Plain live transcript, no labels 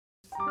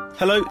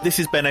Hello, this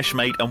is Ben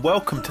Eshmade and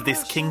welcome to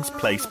this King's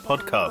Place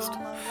podcast.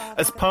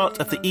 As part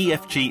of the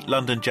EFG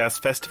London Jazz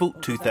Festival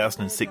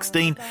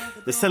 2016,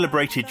 the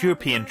celebrated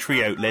European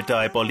trio Les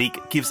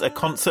Diaboliques gives a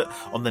concert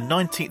on the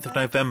 19th of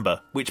November,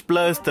 which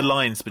blurs the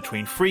lines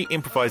between free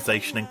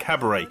improvisation and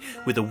cabaret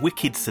with a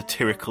wicked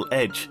satirical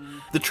edge.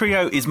 The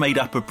trio is made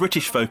up of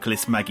British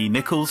vocalist Maggie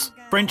Nicols,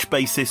 French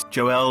bassist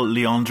Joëlle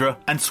Léandre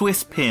and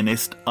Swiss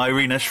pianist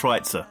Irène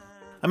Schweizer.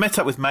 I met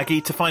up with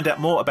Maggie to find out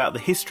more about the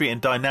history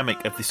and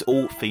dynamic of this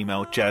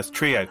all-female jazz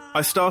trio.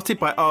 I started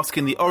by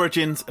asking the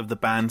origins of the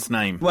band's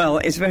name. Well,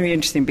 it's very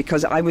interesting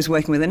because I was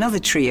working with another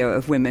trio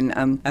of women,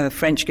 a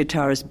French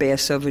guitarist, Béa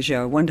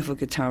Sauvageur, a wonderful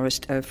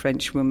guitarist, a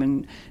French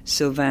woman,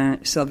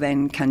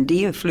 Sylvain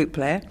Candy, a flute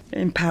player,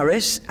 in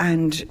Paris,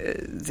 and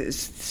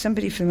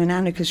somebody from an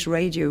anarchist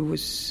radio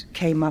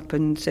came up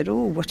and said,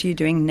 "Oh, what are you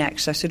doing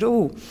next?" I said,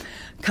 "Oh,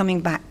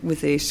 coming back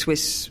with the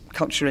Swiss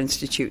Cultural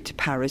Institute to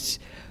Paris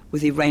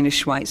with Irène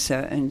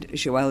Schweizer and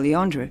Joëlle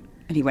Léandre."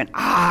 And he went,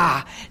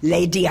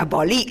 Les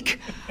Diaboliques.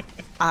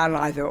 And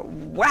I thought,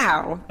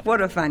 wow,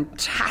 what a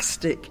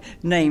fantastic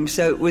name.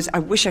 So I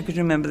wish I could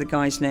remember the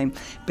guy's name,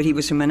 but he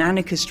was from an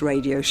anarchist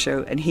radio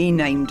show and he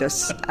named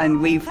us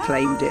and we've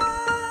claimed it.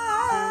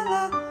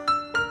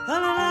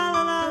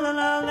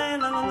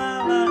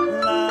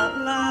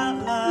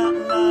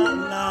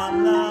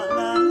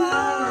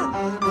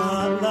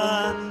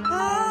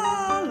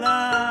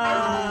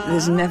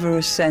 There's never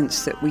a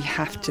sense that we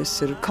have to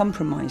sort of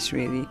compromise,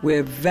 really.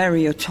 We're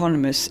very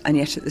autonomous, and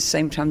yet at the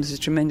same time there's a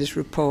tremendous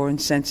rapport and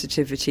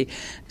sensitivity.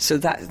 So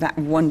that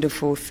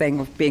wonderful thing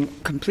of being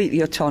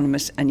completely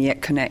autonomous and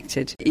yet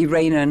connected.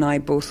 Irène and I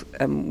both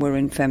were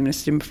in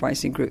feminist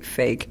improvising group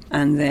FIG,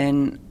 and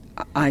then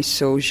I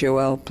saw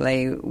Joëlle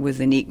play with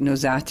Annick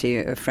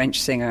Nosati, a French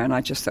singer, and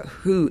I just thought,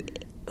 who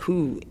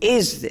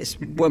is this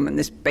woman,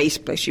 this bass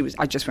player?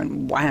 I just went,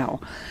 wow.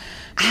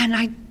 And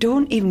I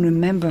don't even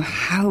remember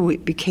how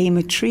it became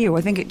a trio.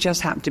 I think it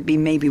just happened to be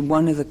maybe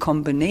one of the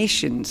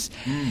combinations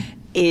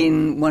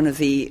in one of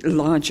the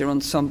larger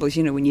ensembles.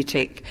 You know, when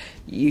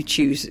you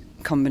choose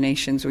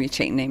combinations or you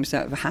take names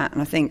out of a hat.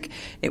 And I think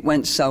it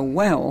went so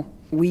well,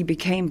 we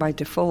became by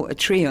default a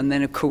trio. And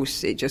then, of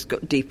course, it just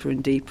got deeper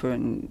and deeper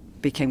and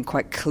became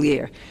quite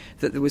clear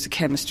that there was a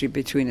chemistry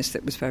between us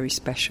that was very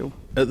special.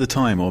 At the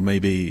time, or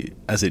maybe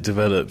as it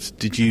developed,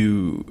 did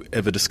you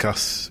ever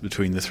discuss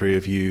between the three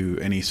of you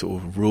any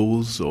sort of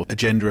rules or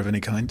agenda of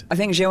any kind? I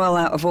think Joëlle,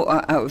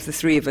 out of the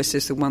three of us,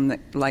 is the one that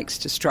likes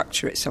to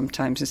structure it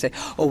sometimes and say,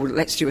 oh, well,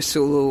 let's do a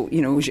solo,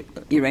 you know,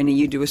 Irène,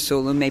 you do a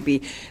solo,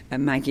 maybe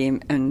Maggie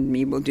and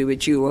me will do a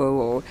duo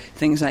or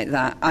things like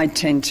that. I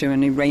tend to,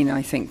 and Irène,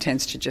 I think,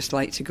 tends to just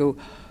like to go,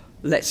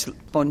 let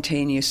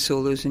spontaneous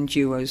solos and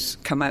duos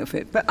come out of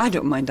it. But I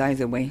don't mind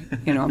either way.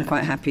 You know, I'm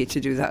quite happy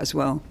to do that as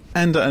well.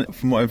 And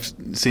from what I've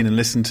seen and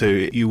listened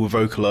to, you will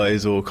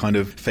vocalise or kind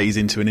of phase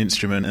into an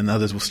instrument and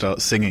others will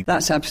start singing.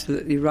 That's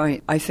absolutely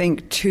right. I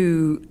think,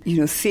 too, you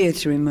know,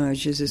 theatre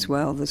emerges as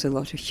well. There's a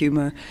lot of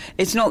humour.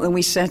 It's not that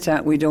we set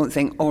out, we don't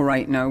think, all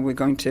right, now we're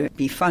going to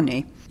be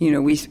funny. You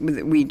know, we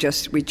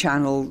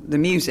channel the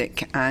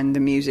music, and the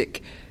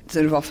music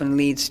sort of often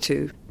leads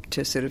to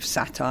sort of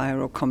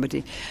satire or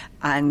comedy.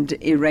 And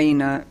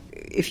Irène,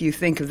 if you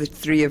think of the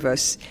three of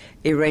us,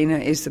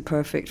 Irène is the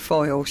perfect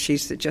foil.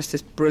 She's just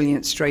this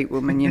brilliant straight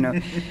woman, you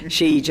know.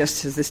 She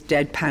just has this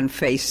deadpan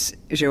face.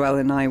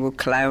 Joëlle and I will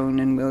clown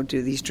and we'll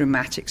do these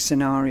dramatic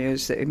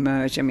scenarios that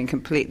emerge, I mean,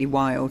 completely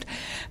wild.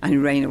 And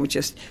Irène will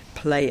just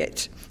play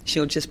it.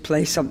 She'll just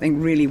play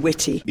something really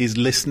witty. Is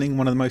listening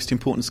one of the most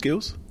important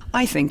skills?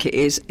 I think it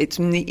is.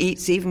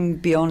 It's even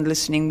beyond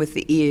listening with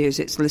the ears.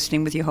 It's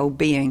listening with your whole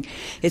being.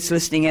 It's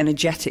listening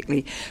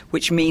energetically,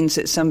 which means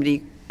that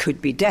somebody could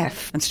be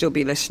deaf and still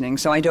be listening.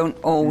 So I don't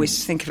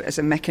always think of it as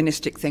a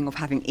mechanistic thing of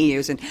having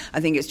ears, and I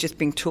think it's just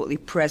being totally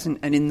present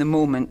and in the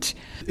moment.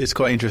 It's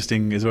quite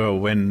interesting as well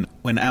when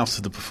out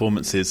of the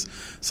performances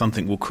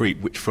something will creep,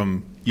 which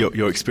from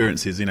your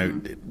experiences, you know,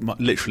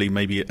 literally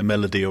maybe a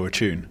melody or a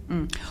tune.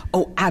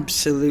 Oh,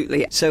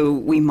 absolutely. So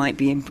we might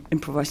be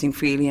improvising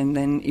freely, and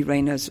then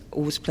Irène has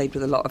always played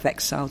with a lot of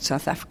exiled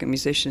South African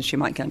musicians. She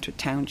might go into a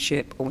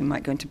township, or we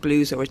might go into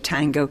blues or a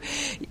tango.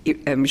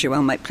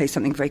 Joëlle might play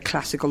something very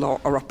classical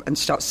or and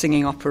start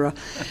singing opera.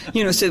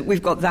 You know, so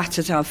we've got that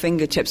at our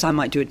fingertips. I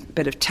might do a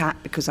bit of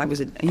tap because I'm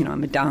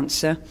a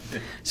dancer.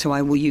 So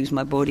I will use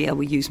my body, I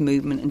will use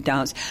movement and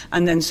dance.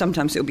 And then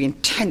sometimes it'll be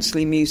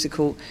intensely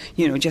musical,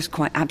 you know, just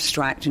quite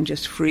abstract and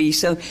just free.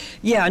 So,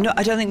 yeah,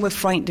 I don't think we're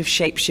frightened of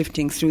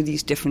shape-shifting through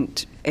these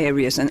different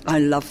areas, and I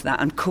love that.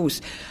 And of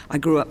course, I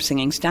grew up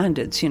singing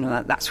standards, you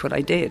know, that's what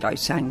I did. I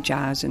sang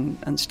jazz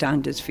and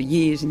standards for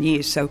years and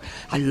years, so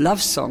I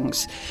love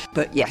songs.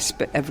 But yes,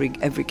 but every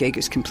gig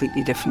is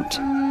completely different.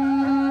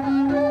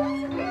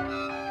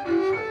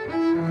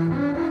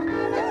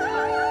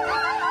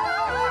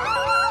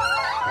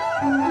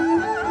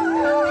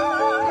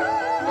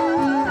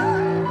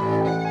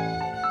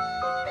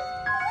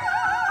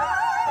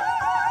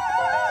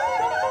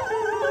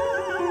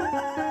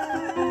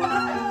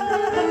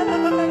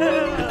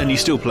 And you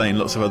still play in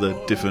lots of other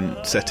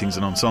different settings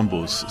and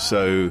ensembles,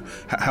 so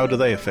how do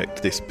they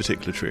affect this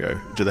particular trio?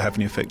 Do they have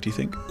any effect, do you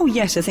think? Oh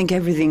yes, I think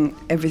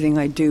everything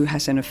I do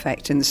has an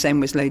effect, and the same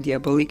with Les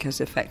Diaboliques has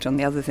an effect on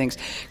the other things,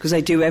 because I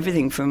do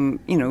everything from,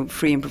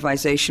 free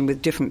improvisation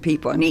with different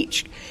people, and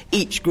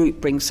each group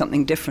brings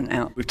something different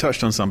out. We've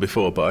touched on some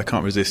before, but I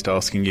can't resist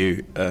asking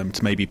you to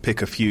maybe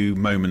pick a few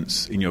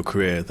moments in your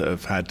career that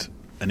have had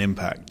an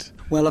impact.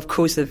 Well, of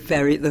course, the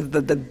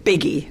biggie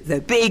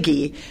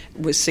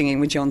was singing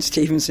with John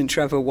Stevens and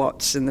Trevor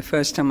Watts, and the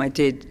first time I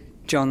did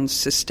John's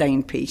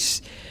sustain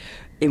piece,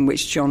 in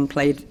which John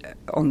played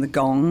on the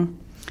gong,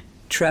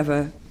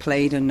 Trevor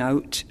played a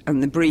note,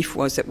 and the brief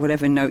was that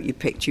whatever note you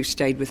picked, you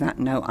stayed with that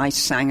note. I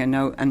sang a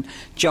note, and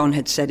John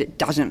had said it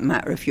doesn't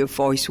matter if your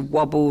voice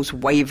wobbles,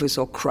 wavers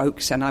or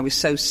croaks, and I was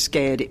so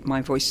scared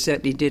my voice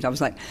certainly did. I was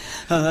like,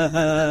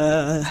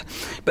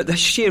 But the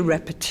sheer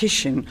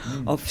repetition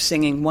of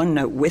singing one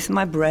note with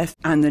my breath,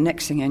 and the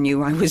next thing I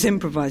knew, I was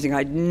improvising.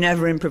 I'd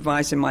never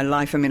improvised in my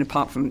life. I mean,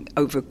 apart from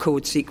over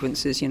chord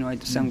sequences,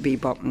 I'd sung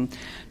bebop and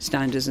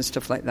standards and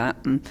stuff like that,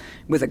 and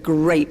with a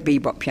great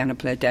bebop piano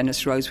player,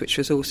 Dennis Rose, which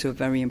was also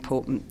very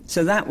important.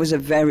 So that was a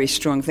very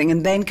strong thing.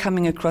 And then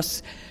coming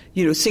across,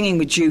 singing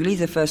with Julie,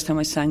 the first time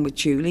I sang with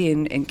Julie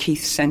in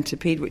Keith's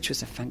Centipede, which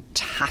was a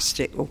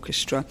fantastic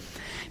orchestra.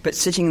 But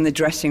sitting in the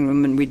dressing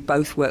room, and we'd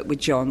both worked with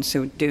John,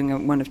 so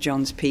doing one of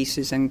John's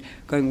pieces and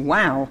going,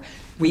 wow,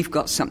 we've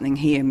got something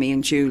here, me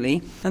and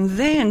Julie. And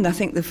then I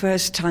think the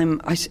first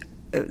time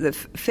the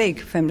FIG,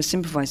 Feminist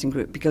Improvising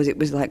Group, because it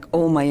was like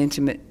all my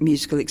intimate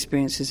musical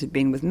experiences had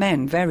been with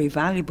men, very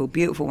valuable,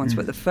 beautiful ones.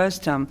 But the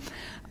first time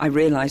I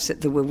realised that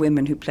there were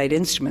women who played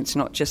instruments,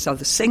 not just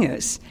other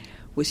singers,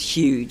 was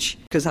huge,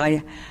 because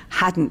I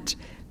hadn't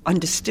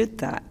understood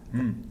that,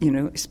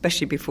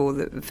 especially before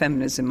the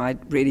feminism. I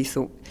really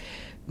thought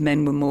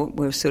men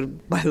were sort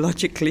of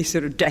biologically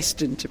sort of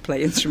destined to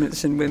play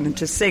instruments and women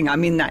to sing. I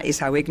mean, that is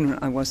how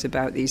ignorant I was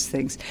about these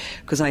things,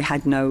 because I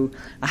hadn't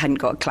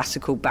got a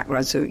classical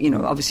background. So,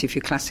 obviously if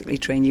you're classically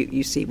trained,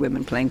 you see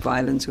women playing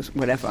violins or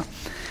whatever.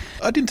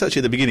 I didn't touch it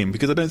at the beginning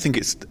because I don't think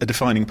it's a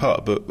defining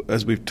part, but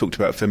as we've talked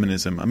about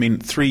feminism, I mean,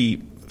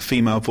 3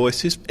 female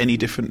voices, any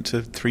different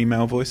to 3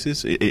 male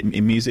voices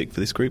in music for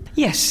this group?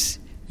 Yes,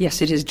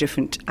 it is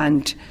different,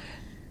 and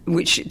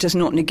which does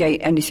not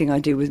negate anything I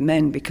do with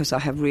men, because I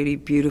have really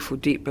beautiful,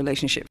 deep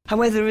relationships.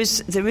 However,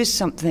 there is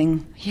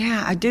something,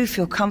 I do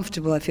feel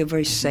comfortable. I feel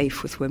very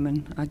safe with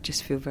women. I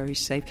just feel very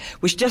safe,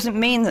 which doesn't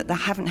mean that they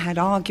haven't had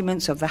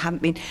arguments or there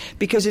haven't been,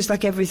 because it's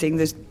like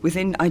everything,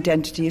 within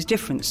identity is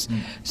difference.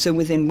 So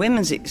within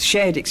women's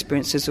shared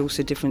experience, there's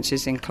also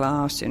differences in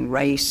class and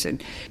race.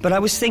 But I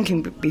was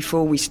thinking,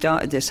 before we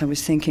started this, I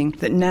was thinking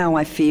that now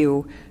I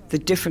feel the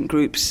different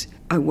groups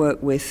I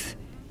work with,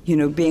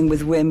 being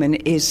with women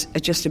is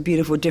just a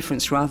beautiful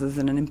difference rather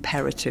than an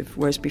imperative.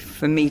 Whereas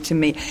to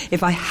me,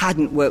 if I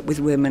hadn't worked with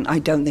women, I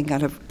don't think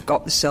I'd have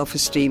got the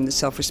self-esteem, the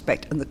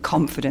self-respect and the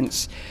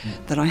confidence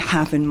that I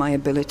have in my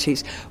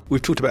abilities.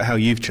 We've talked about how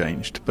you've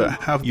changed, but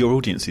how have your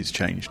audiences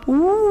changed?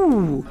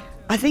 Ooh,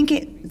 I think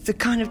the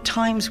kind of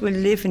times we're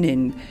living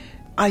in,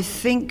 I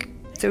think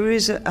there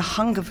is a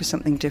hunger for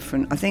something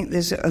different. I think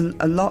there's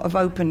a lot of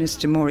openness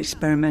to more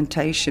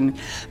experimentation,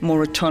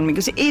 more autonomy,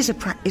 because it is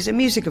a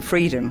music of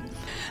freedom,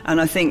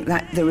 and I think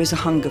that there is a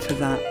hunger for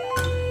that.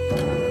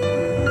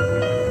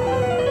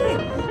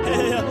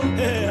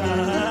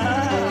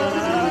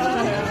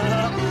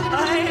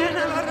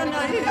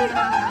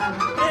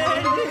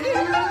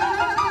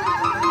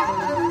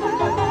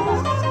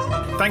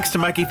 Thanks to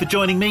Maggie for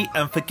joining me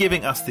and for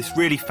giving us this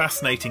really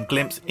fascinating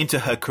glimpse into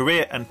her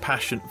career and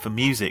passion for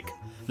music.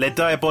 Les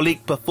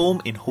Diaboliques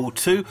perform in Hall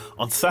 2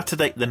 on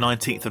Saturday the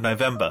 19th of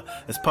November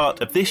as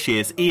part of this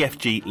year's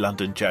EFG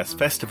London Jazz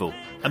Festival.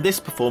 And this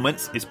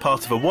performance is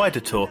part of a wider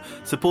tour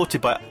supported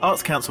by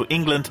Arts Council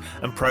England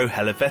and Pro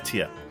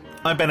Helvetia.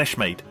 I'm Ben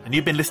Ashmead, and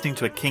you've been listening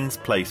to a King's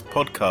Place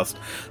podcast.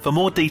 For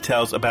more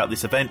details about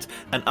this event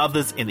and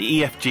others in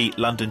the EFG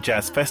London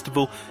Jazz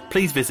Festival,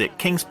 please visit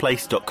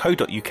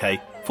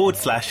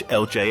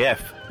kingsplace.co.uk/LJF.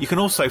 You can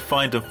also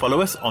find and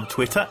follow us on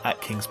Twitter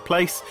 @Kings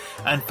Place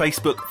and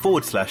Facebook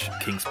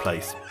 /Kings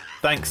Place.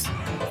 Thanks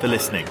for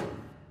listening.